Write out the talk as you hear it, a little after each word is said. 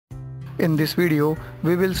In this video,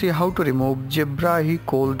 we will see how to remove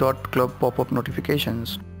Zebrahikol.club pop-up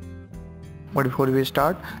notifications. But before we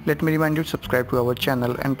start, let me remind you to subscribe to our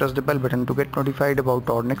channel and press the bell button to get notified about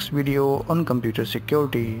our next video on computer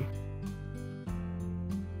security.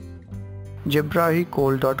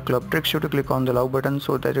 Zebrahikol.club tricks you to click on the allow button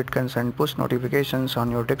so that it can send push notifications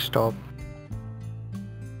on your desktop.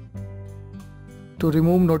 To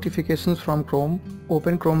remove notifications from Chrome,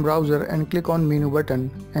 open Chrome browser and click on menu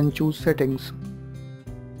button and choose settings.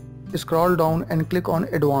 Scroll down and click on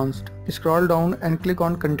advanced. Scroll down and click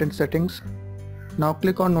on content settings. Now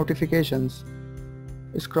click on notifications.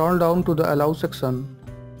 Scroll down to the allow section.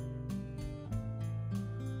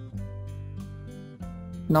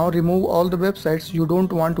 Now remove all the websites you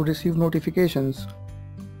don't want to receive notifications.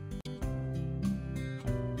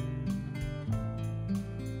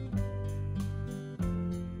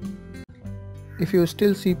 If you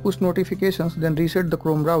still see push notifications, then reset the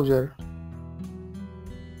Chrome browser.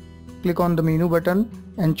 Click on the menu button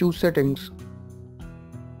and choose settings.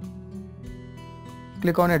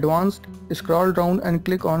 Click on advanced, scroll down and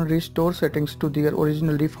click on restore settings to their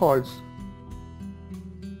original defaults.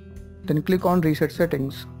 Then click on reset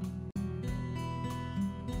settings.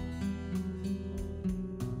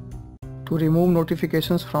 To remove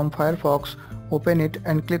notifications from Firefox, open it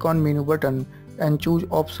and click on menu button and choose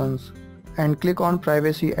options and click on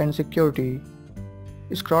privacy and security.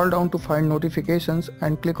 Scroll down to find notifications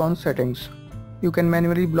and click on settings. You can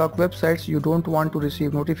manually block websites you don't want to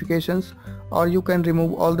receive notifications, or you can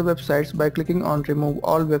remove all the websites by clicking on remove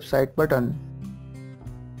all website button.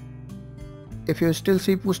 If you still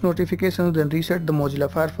see push notifications, then reset the Mozilla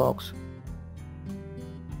Firefox.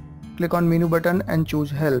 Click on menu button and choose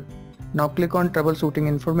help. Now click on troubleshooting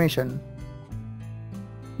information.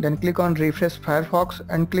 Then click on refresh Firefox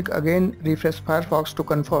and click again refresh Firefox to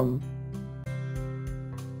confirm.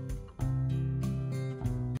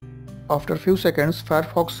 After few seconds,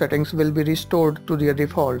 Firefox settings will be restored to their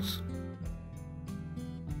defaults.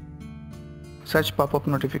 Such pop-up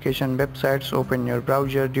notification websites open your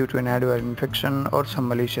browser due to an adware infection or some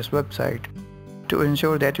malicious website. To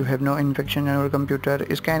ensure that you have no infection on your computer,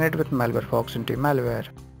 scan it with Firefox anti-malware.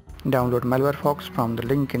 Download Firefox from the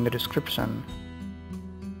link in the description.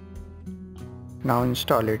 Now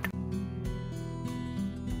install it.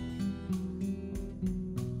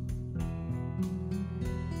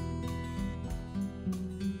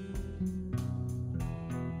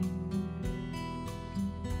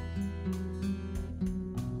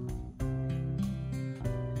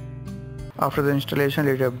 After the installation,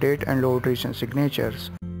 let it update and load recent signatures.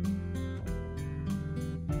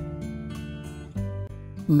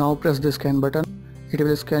 Now press the scan button. It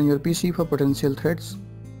will scan your PC for potential threats.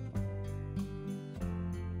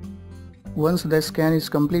 Once the scan is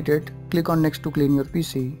completed, click on next to clean your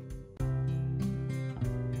PC.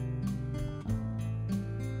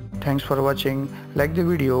 Thanks for watching. Like the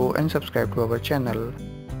video and subscribe to our channel.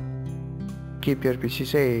 Keep your PC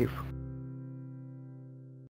safe.